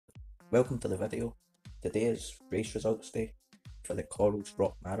Welcome to the video. Today is race results day for the Korol's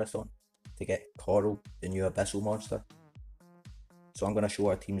Rock Marathon to get Korol, the new Abyssal monster. So I'm going to show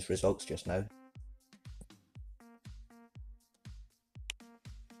our team's results just now.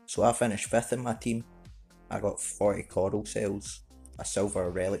 So I finished 5th in my team. I got 40 Korol cells, a silver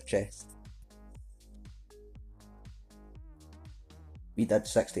relic chest. We did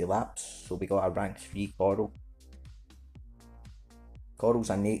 60 laps, so we got a rank 3 Korol.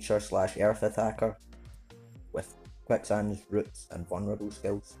 Korol's a nature / earth attacker with Quicksands, roots and vulnerable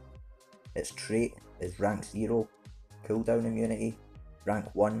skills. Its trait is rank 0 Cooldown immunity, rank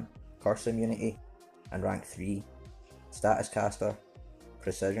 1 curse immunity and rank 3 status caster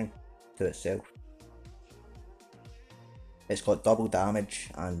precision to itself. It's got double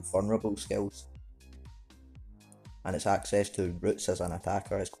damage and vulnerable skills, and its access to roots as an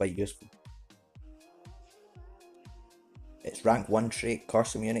attacker is quite useful. Its rank 1 trait,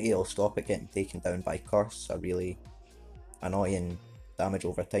 curse immunity, will stop it getting taken down by curse, a really annoying damage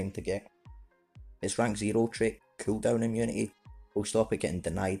over time to get. Its rank 0 trait, cooldown immunity, will stop it getting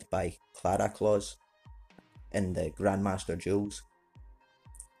denied by Clara Claws in the Grandmaster duels,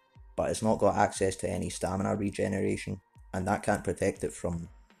 but it's not got access to any stamina regeneration, and that can't protect it from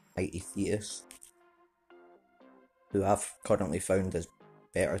Mighty Thetis, who I've currently found is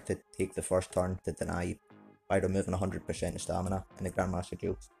better to take the first turn to deny by removing 100% of stamina in the Grandmaster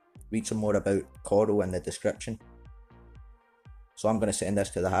duels. Read some more about Korol in the description. So I'm going to send this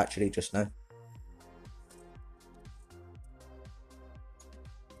to the hatchery just now.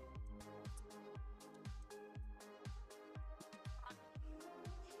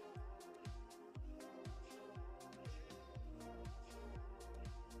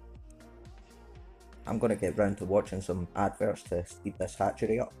 I'm going to get round to watching some adverts to speed this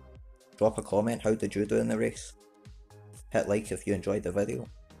hatchery up. Drop a comment, how did you do in the race? Hit like if you enjoyed the video.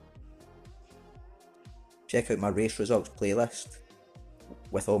 Check out my race results playlist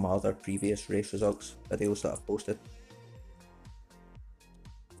with all my other previous race results videos that I've posted.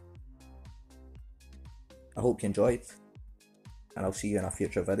 I hope you enjoyed, and I'll see you in a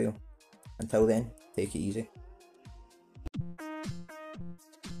future video. Until then, take it easy.